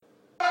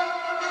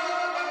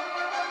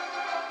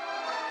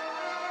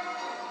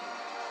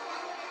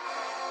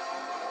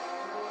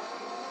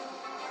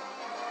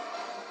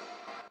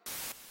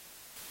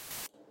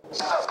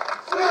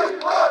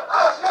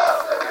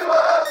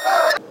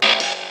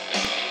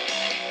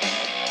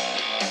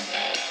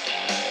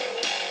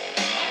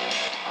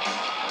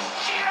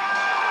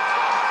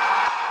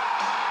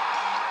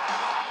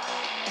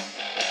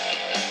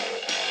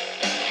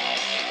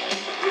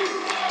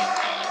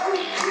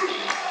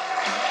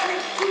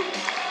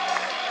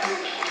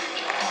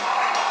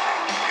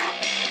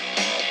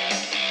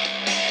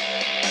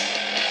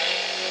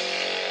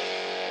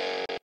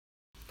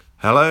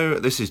Hello,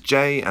 this is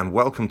Jay and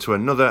welcome to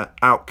another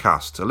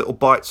Outcast, a little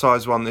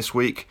bite-sized one this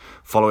week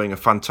following a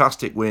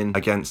fantastic win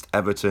against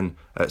Everton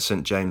at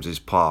St James's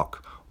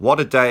Park.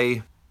 What a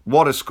day,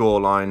 what a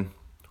scoreline,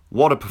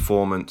 what a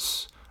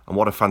performance and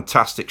what a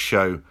fantastic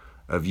show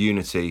of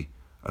unity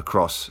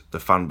across the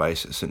fan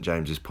base at St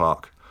James's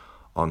Park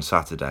on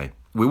Saturday.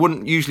 We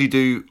wouldn't usually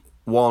do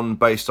one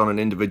based on an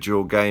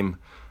individual game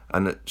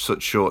and at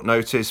such short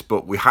notice,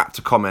 but we had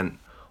to comment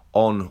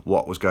on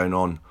what was going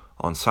on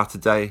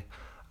Saturday.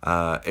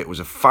 It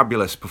was a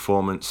fabulous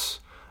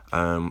performance,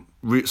 some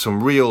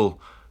real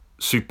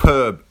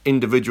superb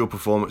individual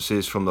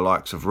performances from the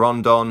likes of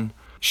Rondon,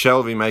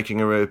 Shelvey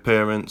making a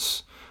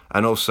reappearance,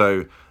 and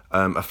also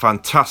a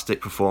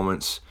fantastic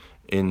performance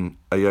in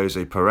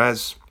Ayoze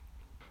Perez.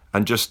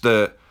 And just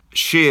the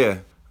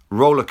sheer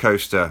roller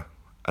coaster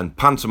and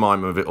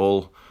pantomime of it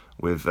all,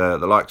 with the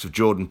likes of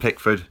Jordan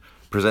Pickford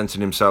presenting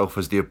himself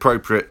as the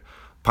appropriate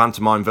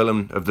pantomime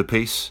villain of the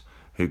piece,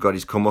 who got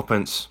his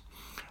comeuppance,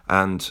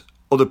 and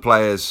other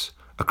players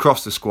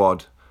across the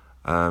squad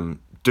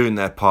doing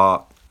their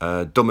part.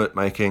 Dummett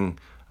making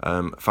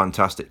a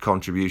fantastic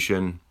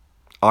contribution.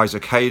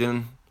 Isaac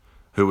Hayden,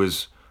 who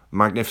was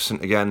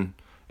magnificent again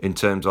in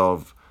terms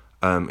of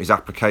his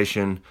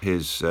application,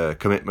 his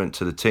commitment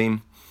to the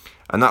team.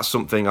 And that's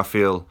something I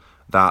feel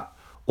that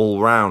all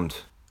round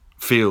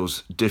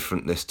feels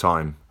different this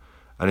time.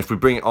 And if we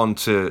bring it on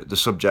to the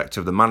subject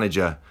of the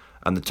manager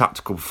and the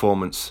tactical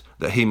performance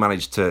that he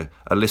managed to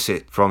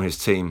elicit from his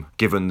team,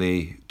 given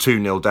the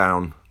 2-0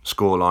 down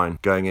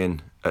scoreline going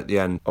in at the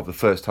end of the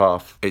first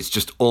half, it's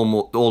just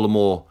all the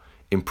more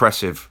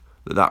impressive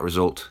that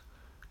result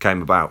came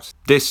about.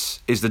 This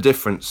is the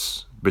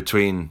difference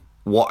between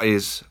what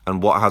is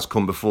and what has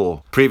come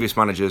before. Previous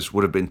managers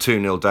would have been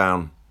 2-0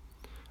 down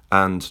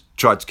and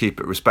tried to keep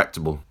it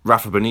respectable.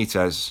 Rafa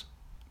Benitez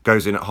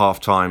goes in at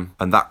half-time,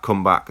 and that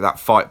comeback, that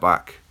fight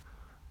back,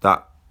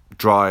 that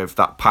drive,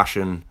 that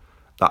passion,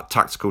 that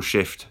tactical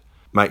shift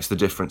makes the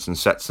difference and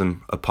sets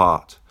them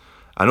apart.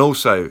 And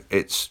also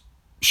it's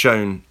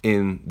shown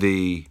in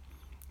the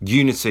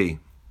unity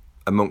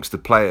amongst the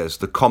players,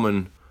 the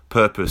common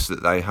purpose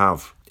that they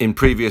have. In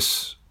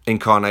previous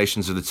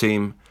incarnations of the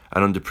team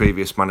and under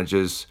previous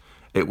managers,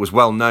 it was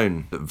well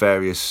known that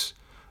various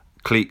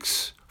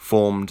cliques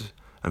formed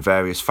and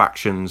various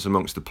factions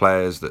amongst the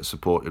players that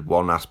supported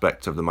one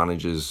aspect of the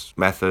manager's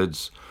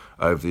methods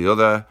over the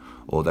other,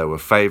 or there were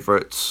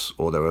favourites,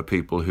 or there were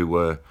people who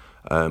were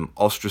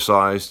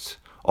ostracised,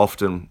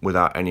 often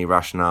without any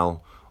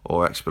rationale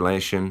or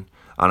explanation.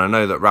 And I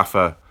know that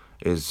Rafa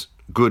is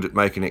good at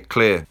making it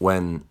clear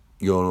when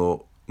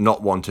you're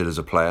not wanted as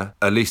a player.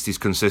 At least he's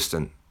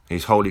consistent.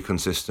 He's wholly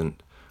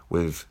consistent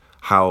with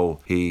how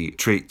he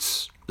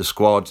treats the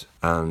squad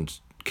and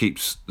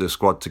keeps the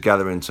squad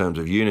together in terms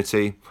of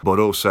unity. But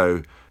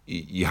also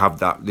you have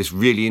this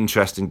really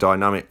interesting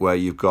dynamic where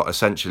you've got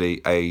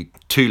essentially a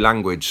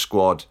two-language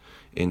squad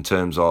in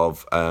terms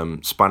of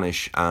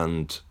Spanish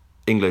and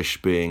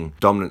English being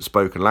dominant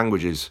spoken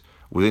languages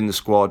within the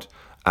squad.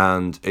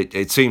 And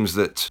it seems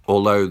that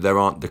although there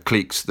aren't the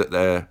cliques that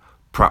there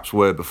perhaps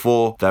were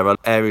before, there are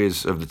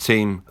areas of the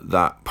team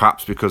that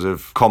perhaps because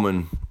of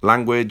common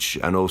language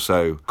and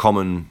also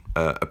common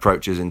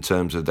approaches in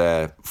terms of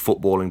their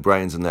footballing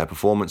brains and their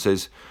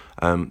performances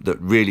that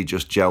really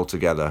just gel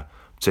together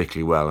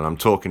particularly well. And I'm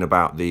talking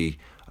about the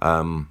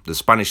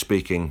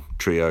Spanish-speaking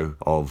trio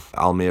of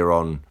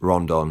Almiron,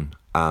 Rondon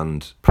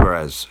and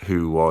Perez,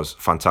 who was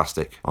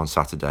fantastic on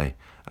Saturday,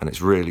 and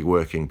it's really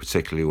working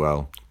particularly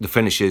well. The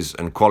finishes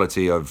and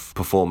quality of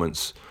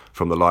performance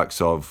from the likes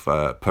of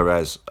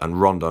Perez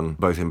and Rondon,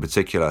 both in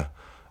particular,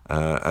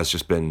 has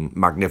just been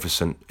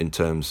magnificent in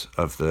terms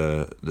of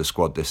the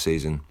squad this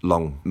season.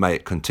 Long may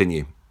it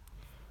continue.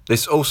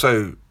 This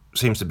also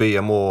seems to be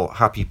a more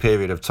happy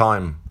period of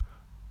time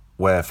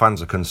where fans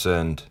are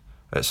concerned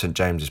at St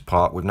James's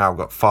Park. We've now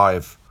got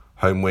 5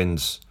 home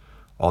wins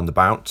on the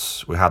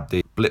bounce. We had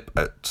the blip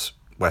at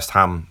West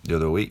Ham the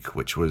other week,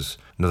 which was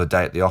another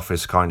day at the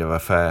office kind of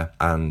affair,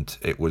 and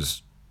it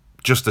was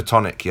just a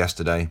tonic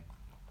yesterday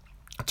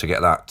to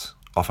get that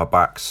off our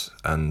backs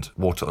and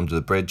water under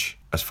the bridge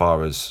as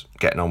far as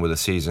getting on with the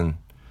season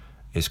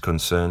is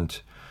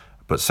concerned.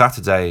 But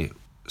Saturday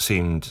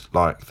seemed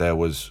like there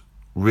was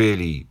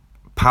really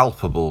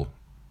palpable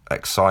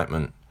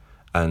excitement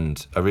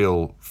and a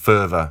real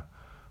fervour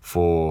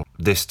for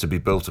this to be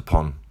built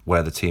upon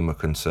where the team are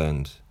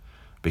concerned,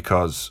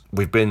 because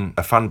we've been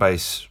a fan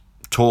base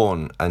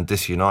torn and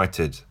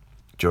disunited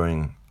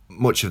during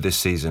much of this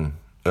season.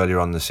 Earlier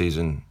on in the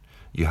season,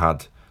 you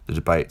had the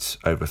debates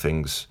over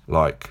things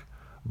like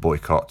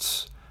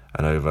boycotts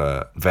and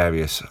over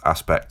various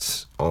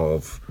aspects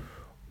of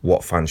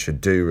what fans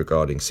should do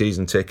regarding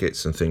season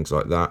tickets and things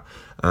like that.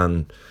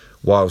 And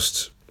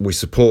whilst we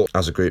support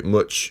as a group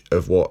much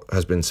of what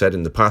has been said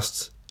in the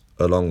past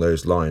along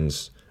those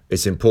lines,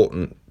 it's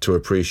important to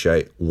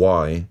appreciate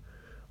why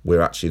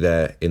we're actually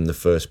there in the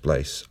first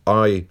place.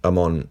 I am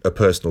on a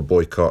personal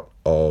boycott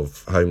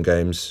of home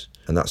games,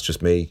 and that's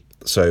just me.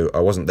 So I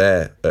wasn't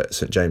there at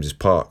St James's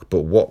Park,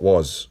 but what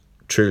was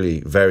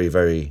truly very,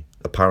 very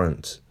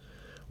apparent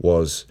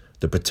was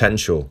the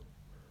potential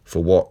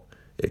for what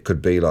it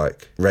could be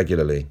like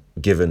regularly,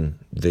 given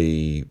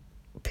the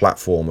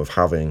platform of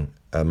having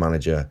a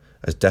manager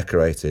as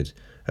decorated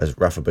as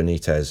Rafa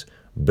Benitez,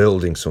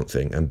 building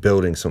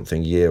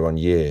something year on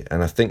year.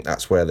 And I think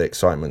that's where the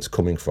excitement's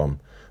coming from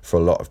for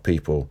a lot of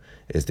people,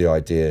 is the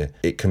idea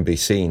it can be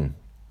seen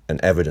and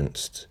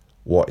evidenced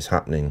what is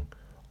happening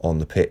on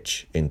the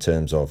pitch in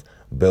terms of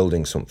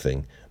building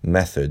something,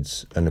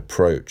 methods, an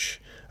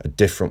approach, a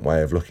different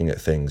way of looking at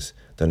things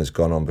than has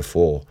gone on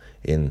before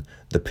in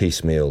the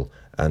piecemeal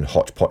and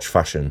hodgepodge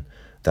fashion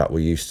that we're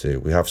used to.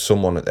 We have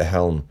someone at the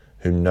helm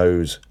who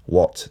knows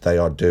what they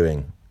are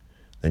doing.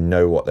 They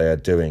know what they are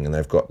doing, and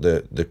they've got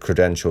the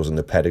credentials and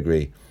the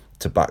pedigree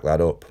to back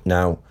that up.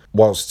 Now,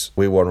 whilst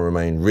we want to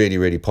remain really,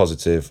 really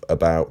positive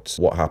about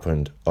what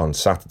happened on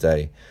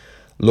Saturday,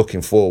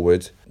 looking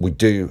forward, we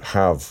do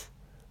have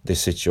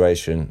this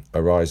situation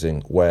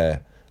arising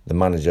where the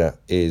manager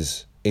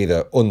is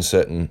either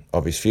uncertain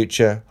of his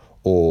future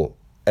or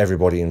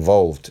everybody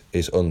involved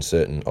is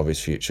uncertain of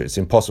his future. It's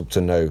impossible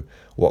to know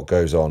what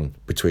goes on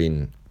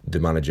between the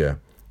manager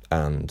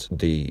and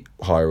the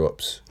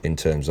higher-ups in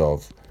terms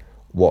of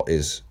what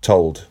is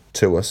told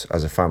to us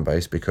as a fan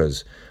base,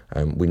 because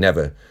we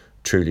never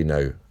truly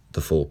know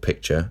the full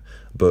picture.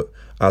 But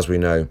as we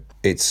know,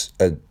 it's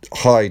a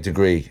high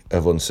degree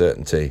of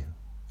uncertainty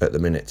at the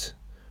minute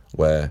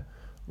where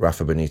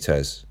Rafa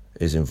Benitez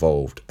is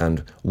involved.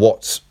 And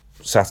what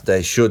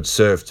Saturday should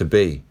serve to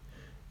be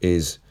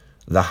is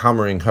the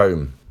hammering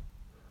home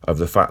of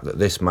the fact that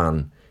this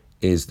man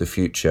is the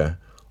future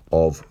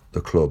of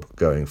the club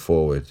going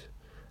forward.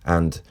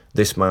 And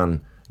this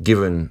man,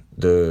 given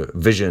the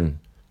vision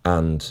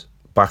and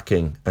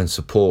backing and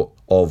support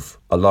of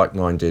a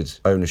like-minded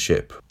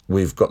ownership,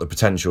 we've got the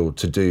potential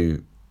to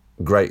do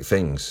great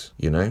things,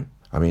 you know?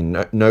 I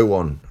mean, no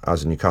one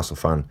as a Newcastle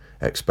fan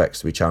expects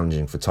to be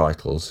challenging for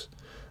titles.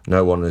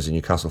 No one as a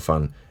Newcastle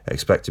fan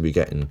expects to be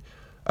getting,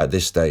 at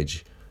this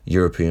stage,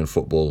 European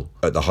football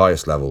at the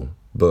highest level.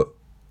 But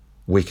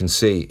we can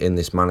see in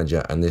this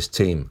manager and this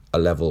team a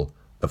level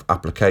of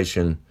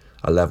application,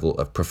 a level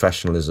of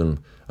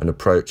professionalism, an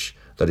approach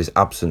that is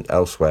absent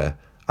elsewhere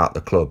at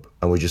the club.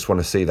 And we just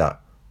want to see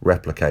that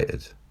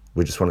replicated.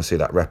 We just want to see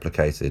that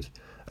replicated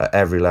at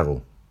every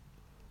level,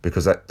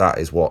 because that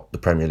is what the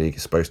Premier League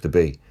is supposed to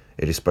be.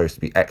 It is supposed to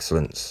be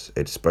excellence.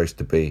 It's supposed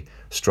to be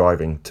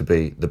striving to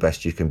be the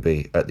best you can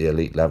be at the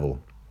elite level.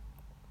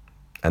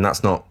 And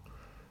that's not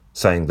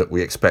saying that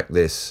we expect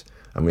this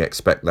and we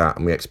expect that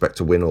and we expect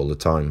to win all the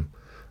time.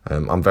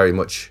 I'm very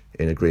much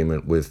in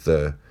agreement with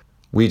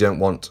we don't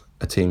want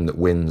a team that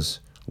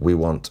wins, we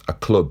want a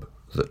club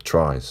that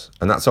tries.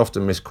 And that's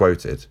often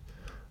misquoted,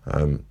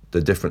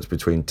 the difference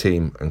between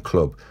team and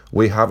club.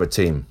 We have a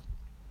team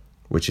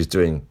which is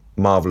doing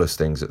marvellous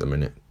things at the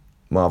minute,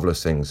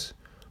 marvellous things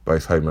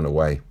both home and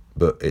away,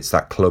 but it's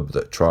that club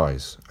that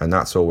tries, and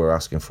that's all we're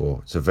asking for.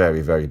 It's a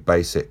very, very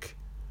basic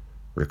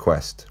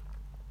request.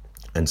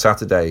 And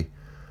Saturday,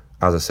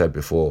 as I said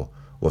before,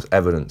 was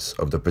evidence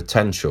of the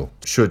potential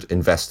should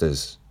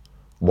investors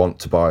want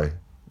to buy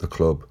the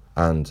club.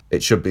 And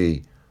it should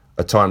be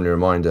a timely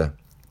reminder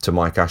to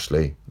Mike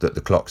Ashley that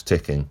the clock's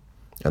ticking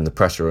and the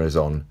pressure is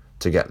on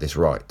to get this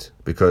right.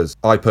 Because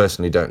I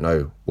personally don't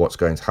know what's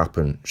going to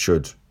happen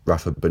should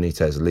Rafa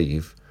Benitez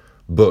leave,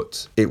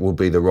 but it will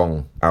be the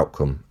wrong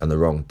outcome and the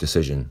wrong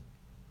decision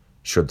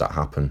should that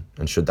happen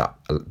and should that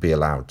be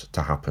allowed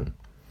to happen.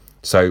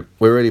 So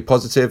we're really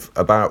positive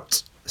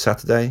about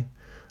Saturday.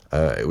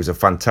 It was a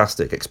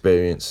fantastic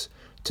experience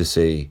to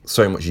see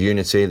so much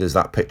unity. There's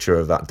that picture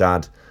of that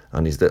dad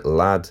and his little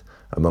lad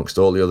amongst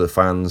all the other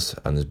fans,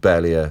 and there's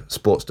barely a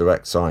Sports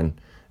Direct sign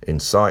in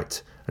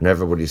sight, and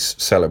everybody's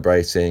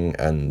celebrating,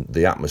 and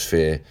the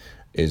atmosphere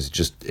is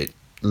just, it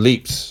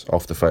leaps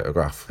off the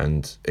photograph,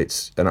 and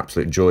it's an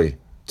absolute joy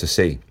to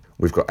see.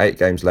 We've got 8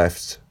 games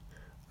left,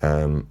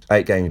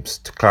 8 games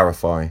to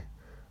clarify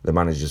the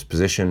manager's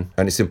position,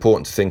 and it's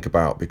important to think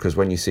about, because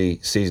when you see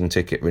season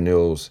ticket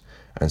renewals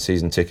and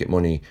season ticket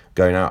money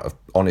going out of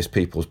honest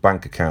people's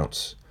bank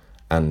accounts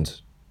and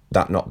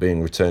that not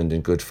being returned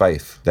in good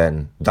faith,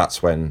 then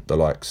that's when the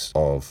likes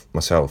of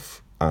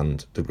myself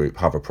and the group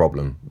have a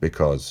problem,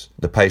 because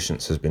the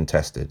patience has been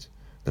tested.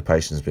 The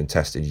patience has been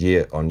tested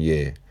year on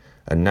year,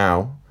 and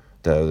now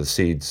there are the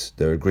seeds,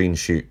 there are green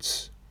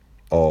shoots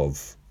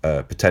of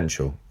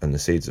potential and the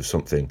seeds of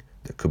something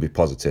that could be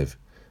positive,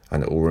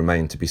 and it will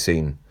remain to be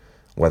seen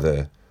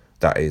whether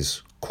that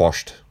is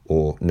quashed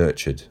or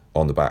nurtured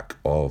on the back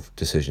of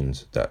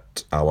decisions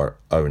that our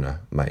owner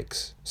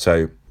makes.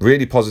 So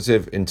really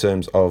positive in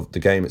terms of the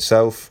game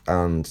itself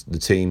and the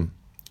team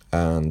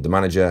and the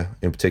manager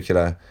in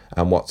particular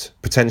and what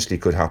potentially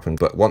could happen.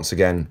 But once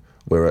again,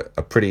 we're at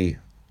a pretty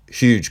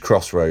huge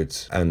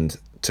crossroads, and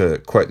to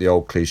quote the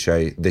old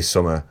cliche, this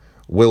summer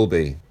will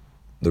be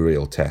the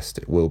real test.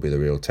 It will be the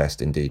real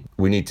test indeed.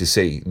 We need to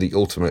see the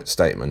ultimate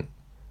statement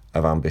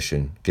of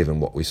ambition given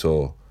what we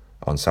saw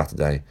on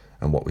Saturday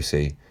and what we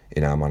see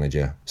in our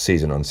manager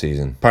season on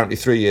season. Apparently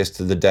 3 years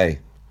to the day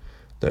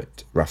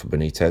that Rafa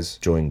Benitez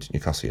joined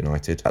Newcastle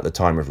United at the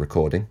time of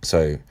recording.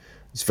 So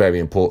it's very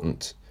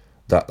important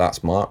that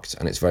that's marked,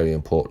 and it's very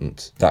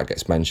important that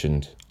gets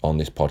mentioned on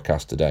this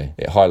podcast today.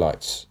 It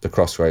highlights the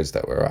crossroads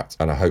that we're at,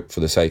 and I hope for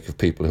the sake of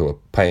people who are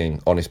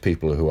paying, honest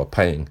people who are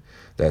paying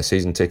their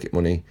season ticket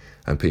money,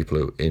 and people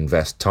who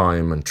invest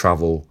time and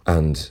travel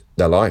and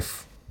their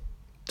life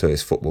to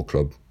this football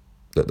club,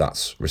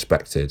 that's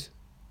respected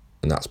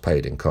and that's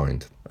paid in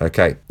kind.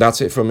 Okay,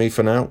 that's it from me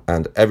for now,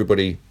 and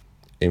everybody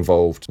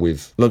involved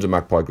with London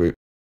Magpie Group,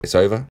 it's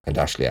over, and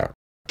Ashley out.